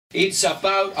It's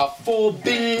about a 4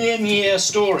 billion year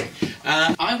story.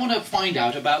 I want to find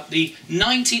out about the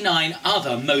 99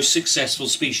 other most successful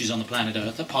species on the planet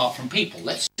Earth apart from people.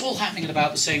 It's all happening at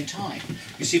about the same time.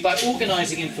 You see, by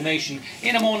organising information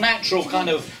in a more natural kind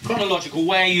of chronological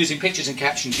way, using pictures and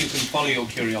captions, you can follow your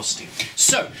curiosity.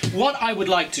 So, what I would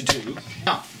like to do...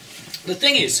 Now, the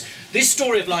thing is, this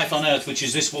story of life on Earth, which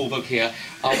is this Wallbook here,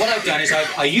 what I've done is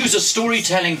I use a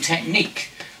storytelling technique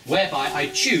whereby I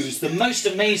choose the most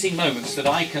amazing moments that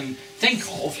I can think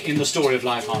of in the story of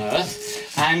life on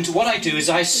Earth, and what I do is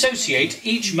I associate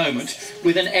each moment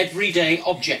with an everyday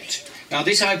object. Now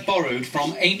this I borrowed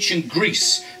from ancient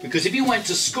Greece, because if you went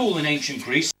to school in ancient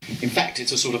Greece, in fact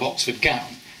it's a sort of Oxford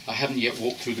gown. I haven't yet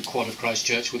walked through the quad of Christ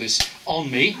Church with this on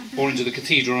me, or into the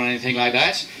cathedral or anything like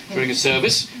that during a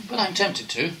service, but I'm tempted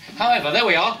to. However, there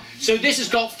we are. So this has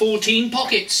got 14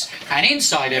 pockets, and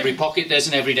inside every pocket there's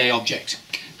an everyday object.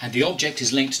 And the object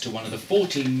is linked to one of the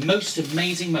 14 most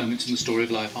amazing moments in the story of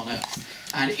life on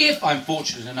Earth. And if I'm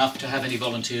fortunate enough to have any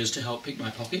volunteers to help pick my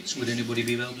pockets, would anybody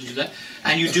be able to do that?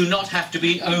 And you do not have to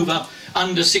be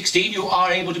under 16, you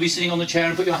are able to be sitting on the chair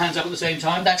and put your hands up at the same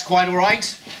time. That's quite all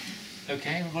right.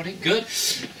 Okay, everybody, good.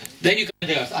 Then you go to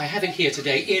the Earth. I have it here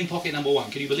today in pocket number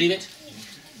 1. Can you believe it?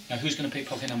 Now, who's going to pick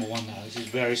pocket number 1 now? This is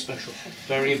very special,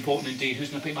 very important indeed. Who's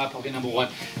going to pick my pocket number 1?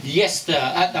 Yes, there,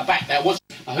 at the back there.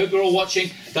 I hope you're all watching.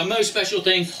 The most special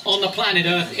thing on the planet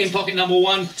Earth in pocket number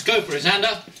 1. Let's go for it,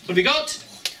 Xander. What have we got?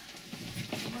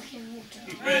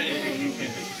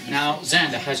 Now,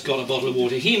 Xander has got a bottle of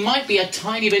water. He might be a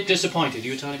tiny bit disappointed. Are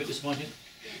you a tiny bit disappointed?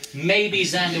 Maybe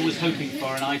Xander was hoping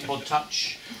for an iPod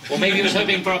Touch. Or maybe he was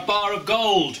hoping for a bar of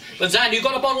gold. But Xander, you've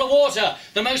got a bottle of water.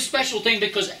 The most special thing,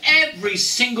 because every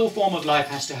single form of life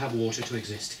has to have water to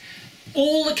exist.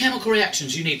 All the chemical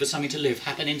reactions you need for something to live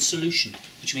happen in solution,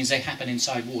 which means they happen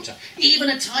inside water. Even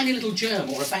a tiny little germ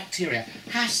or a bacteria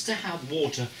has to have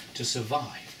water to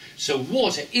survive. So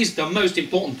water is the most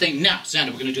important thing. Now,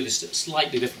 Xander, we're going to do this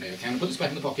slightly differently, okay? I'm going to put this back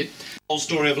in the pocket. Whole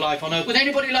story of life on Earth. Would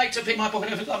anybody like to pick my pocket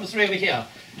number 3 over here,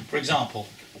 for example?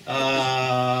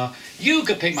 You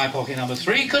could pick my pocket number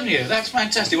 3, couldn't you? That's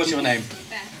fantastic. What's your name?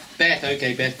 Beth. Beth,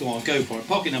 okay, Beth, go on, go for it.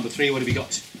 Pocket number 3, what have we got?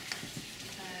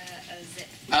 A zip.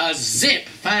 A zip.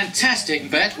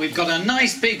 Fantastic, Beth. We've got a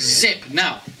nice big zip.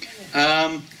 Now,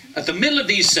 at the middle of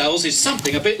these cells is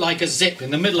something a bit like a zip in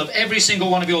the middle of every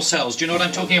single one of your cells. Do you know what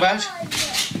I'm talking about? Do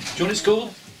you know what it's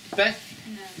called, Beth?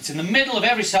 No. It's in the middle of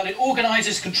every cell. It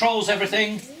organises, controls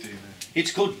everything.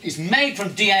 It's made from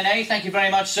DNA. Thank you very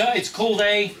much, sir. It's called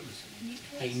a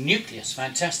nucleus.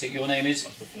 Fantastic. Your name is?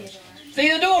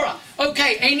 Theodora.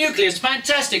 Okay, a nucleus.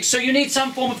 Fantastic. So you need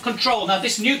some form of control. Now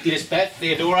this nucleus, Beth,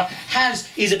 Theodora,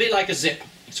 is a bit like a zip.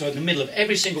 So in the middle of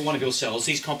every single one of your cells,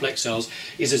 these complex cells,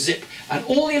 is a zip. And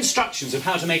all the instructions of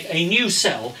how to make a new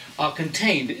cell are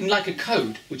contained in like a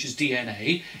code, which is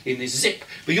DNA, in this zip.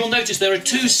 But you'll notice there are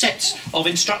 2 sets of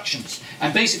instructions.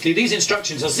 And basically these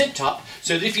instructions are zipped up,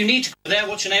 so that if you need to go there,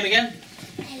 what's your name again?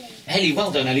 Ellie. Ellie,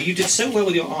 well done, Ellie. You did so well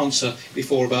with your answer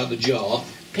before about the jar.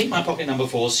 Pick my pocket number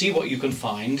 4, see what you can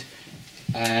find.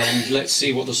 And let's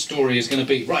see what the story is going to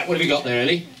be. Right, what have you got there,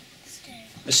 Ellie? Stone.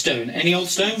 A stone. Any old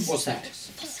stone? What's that?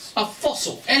 A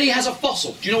fossil. Ellie has a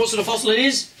fossil. Do you know what sort of fossil it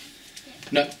is?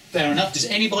 No, fair enough. Does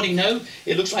anybody know?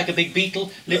 It looks like a big beetle,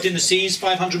 lived in the seas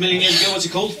 500 million years ago. What's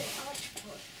it called?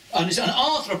 And it's an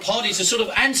arthropod. It's a sort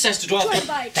of ancestor to arthropod.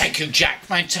 Trilobite. Thank you, Jack.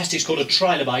 Fantastic. It's called a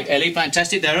trilobite, Ellie.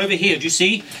 Fantastic. They're over here, do you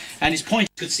see? And its point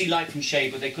could see light from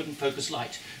shade, but they couldn't focus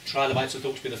light. Trilobites are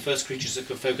thought to be the first creatures that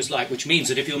could focus light, which means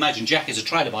that if you imagine Jack is a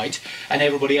trilobite and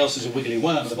everybody else is a wiggly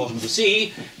worm at the bottom of the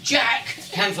sea, Jack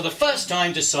can for the first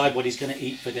time decide what he's going to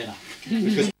eat for dinner.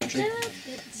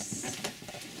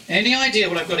 Any idea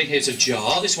what I've got in here? It's a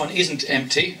jar. This one isn't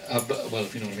empty, but, well,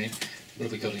 if you know what I mean. What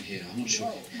have we got in here? I'm not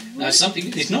sure. Now,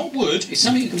 it's not wood. It's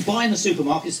something you can buy in the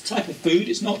supermarket. It's a type of food.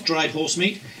 It's not dried horse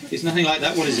meat. It's nothing like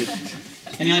that. What is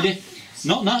it? Any idea?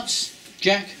 Not nuts,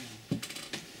 Jack?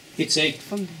 It's a...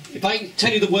 If I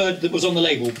tell you the word that was on the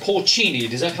label, porcini,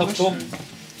 does that help at all?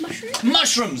 Mushrooms.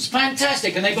 Mushrooms!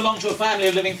 Fantastic! And they belong to a family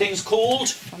of living things called...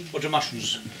 What do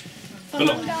mushrooms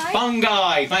belong?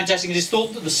 Fungi! Fantastic. It is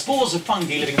thought that the spores of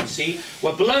fungi living in the sea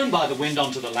were blown by the wind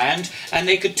onto the land and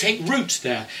they could take root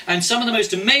there. And some of the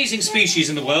most amazing species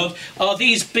in the world are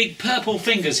these big purple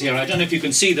fingers here. I don't know if you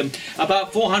can see them.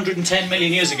 About 410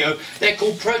 million years ago, they're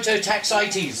called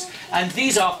prototaxites. And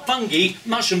these are fungi,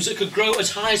 mushrooms that could grow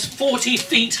as high as 40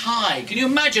 feet high. Can you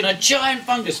imagine a giant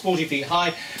fungus 40 feet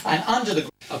high and under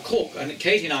a cork? And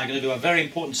Katie and I are going to do a very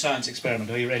important science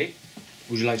experiment. Are you ready?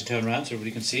 Would you like to turn around so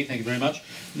everybody can see? Thank you very much.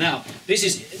 Now, this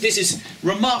is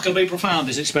remarkably profound,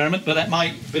 this experiment, but that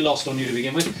might be lost on you to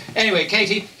begin with. Anyway,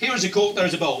 Katie, here is a cork, there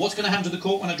is a bowl. What's going to happen to the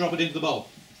cork when I drop it into the bowl?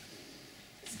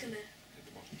 It's going to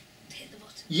hit the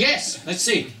bottom. Yes, let's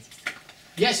see.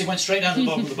 Yes, it went straight down to the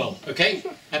bottom of the bowl. Okay,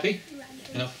 happy?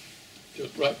 Enough?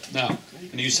 Good. Right, now, I'm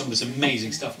going to use some of this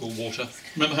amazing stuff called water.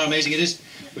 Remember how amazing it is?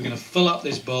 We're going to fill up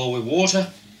this bowl with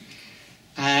water.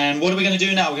 And what are we going to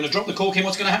do now? We're going to drop the cork in.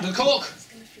 What's going to happen to the cork?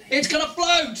 It's going to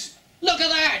float! Look at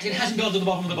that! It hasn't gone to the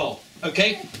bottom of the bowl.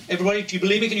 Okay? Everybody, do you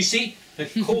believe me? Can you see? The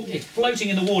cork is floating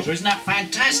in the water. Isn't that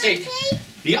fantastic?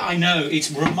 Yeah, I know.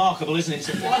 It's remarkable, isn't it?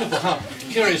 It's wonderful. How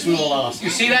curious we all are. You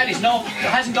see that? It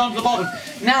hasn't gone to the bottom.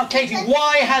 Now, Katie,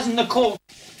 why hasn't the cork...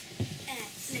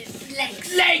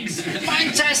 Legs. Legs!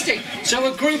 Fantastic!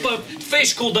 So a group of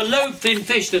fish called the lobe-finned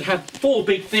fish that have 4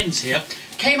 big fins here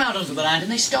came out onto the land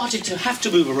and they started to have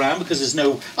to move around because there's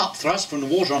no upthrust from the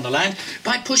water on the land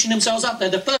by pushing themselves up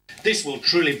there. This will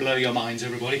truly blow your minds,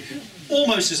 everybody.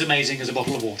 Almost as amazing as a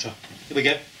bottle of water. Here we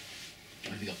go.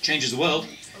 What have we got? Changes the world.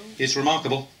 It's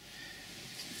remarkable.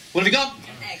 What have we got?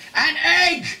 An egg. An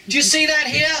egg! Do you see that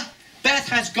here? Beth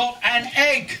has got an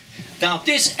egg. Now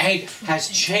this egg has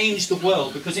changed the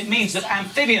world because it means that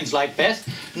amphibians like Beth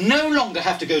no longer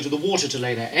have to go to the water to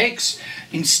lay their eggs.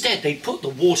 Instead they put the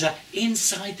water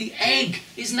inside the egg.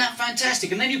 Isn't that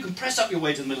fantastic? And then you can press up your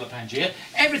way to the middle of Pangaea.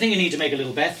 Everything you need to make a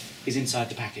little Beth is inside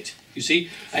the packet. You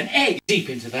see? An egg deep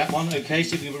into that one. Okay,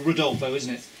 so you have a Rodolfo,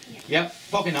 isn't it? Yeah. Yep.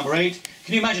 Pocket number 8.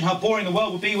 Can you imagine how boring the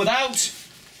world would be without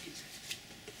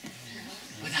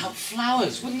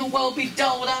flowers? Wouldn't the world be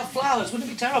dull without flowers? Wouldn't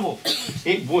it be terrible?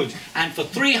 It would. And for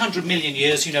 300 million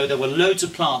years, you know, there were loads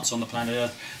of plants on the planet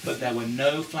Earth, but there were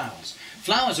no flowers.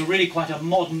 Flowers are really quite a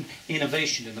modern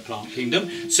innovation in the plant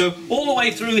kingdom. So all the way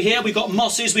through here, we've got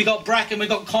mosses, we've got bracken, we've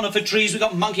got conifer trees, we've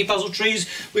got monkey fuzzle trees,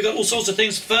 we've got all sorts of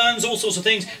things, ferns, all sorts of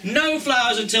things. No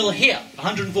flowers until here,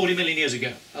 140 million years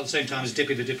ago, at the same time as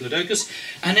Dippy the Diplodocus.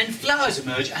 And then flowers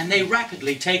emerge and they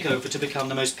rapidly take over to become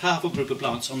the most powerful group of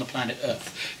plants on the planet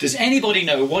Earth. Does anybody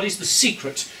know what is the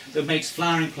secret that makes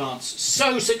flowering plants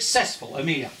so successful?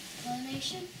 Amelia?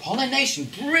 Pollination. Pollination,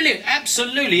 brilliant,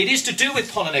 absolutely. It is to do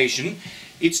with pollination.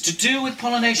 It's to do with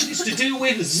pollination. It's to do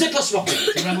with zipper swapping.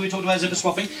 Remember we talked about zipper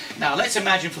swapping? Now let's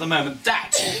imagine for the moment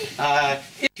that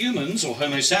humans, or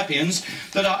Homo sapiens,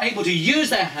 that are able to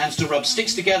use their hands to rub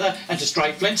sticks together and to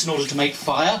strike flints in order to make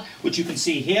fire, which you can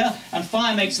see here. And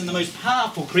fire makes them the most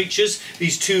powerful creatures,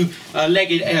 these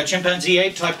two-legged chimpanzee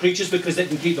ape-type creatures, because they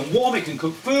can keep them warm, it can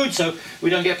cook food, so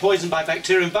we don't get poisoned by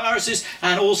bacteria and viruses,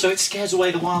 and also it scares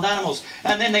away the wild animals.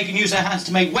 And then they can use their hands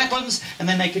to make weapons, and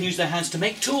then they can use their hands to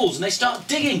make tools, and they start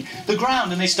digging the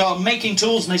ground, and they start making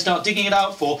tools, and they start digging it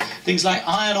out for things like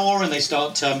iron ore, and they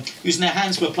start using their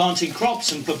hands for planting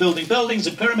crops and for building buildings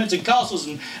and pyramids and castles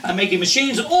and making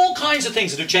machines and all kinds of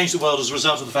things that have changed the world as a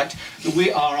result of the fact that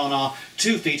we are on our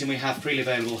 2 feet and we have freely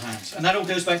available hands. And that all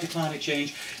goes back to climate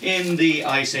change in the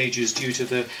ice ages due to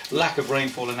the lack of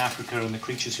rainfall in Africa and the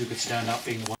creatures who could stand up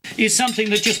being the one. Is something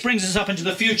that just brings us up into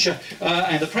the future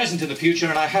and the present in the future,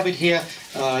 and I have it here.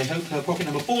 I hope pocket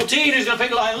number 14 is going to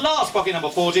pick the line last. Pocket number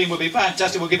 14 would be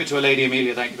fantastic. We'll give it to a lady,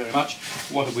 Amelia. Thank you very much.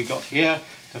 What have we got here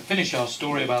to finish our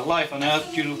story about life on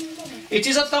Earth? It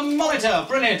is a thermometer,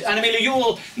 brilliant. And Amelia, you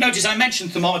will notice I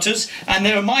mentioned thermometers,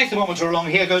 and my thermometer along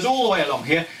here goes all the way along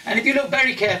here. And if you look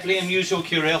very carefully and use your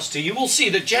curiosity, you will see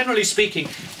that generally speaking,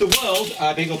 the world,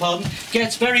 I beg your pardon,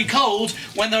 gets very cold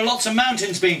when there are lots of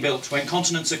mountains being built, when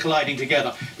continents are colliding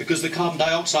together, because the carbon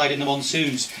dioxide in the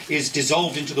monsoons is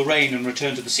dissolved into the rain and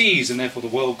returned to the seas, and therefore the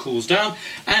world cools down.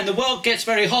 And the world gets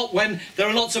very hot when there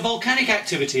are lots of volcanic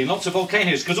activity and lots of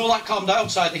volcanoes, because all that carbon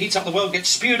dioxide that heats up the world gets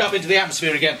spewed up into the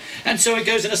atmosphere again. And so it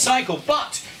goes in a cycle.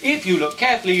 But if you look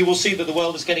carefully, you will see that the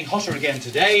world is getting hotter again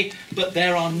today, but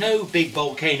there are no big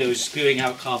volcanoes spewing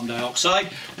out carbon dioxide.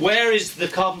 Where is the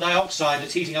carbon dioxide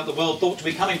that's heating up the world thought to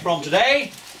be coming from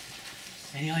today?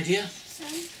 Any idea?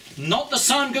 Sun. Not the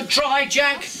sun. Good try,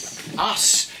 Jack.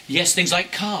 Us. Yes, things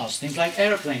like cars, things like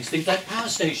aeroplanes, things like power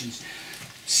stations,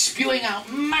 spewing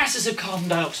out masses of carbon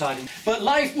dioxide. But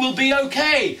life will be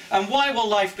okay. And why will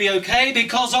life be okay?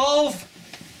 Because of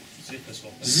Zipper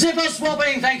swapping. zipper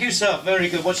swapping. Thank you, sir. Very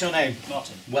good. What's your name?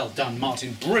 Martin. Well done,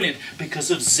 Martin. Brilliant.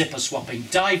 Because of zipper swapping.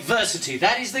 Diversity.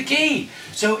 That is the key.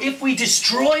 So if we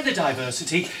destroy the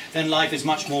diversity, then life is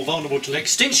much more vulnerable to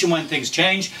extinction when things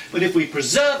change. But if we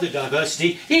preserve the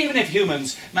diversity, even if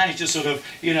humans manage to sort of,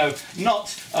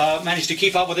 not manage to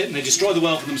keep up with it and they destroy the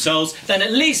world for themselves, then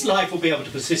at least life will be able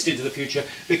to persist into the future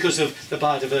because of the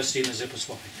biodiversity and the zipper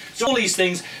swapping. So all these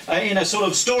things in a sort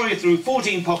of story through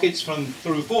 14 pockets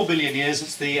through 4 billion million years.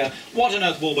 It's the What on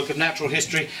Earth Wallbook of Natural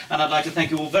History, and I'd like to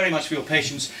thank you all very much for your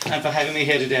patience and for having me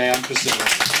here today. I'm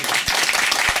Priscilla.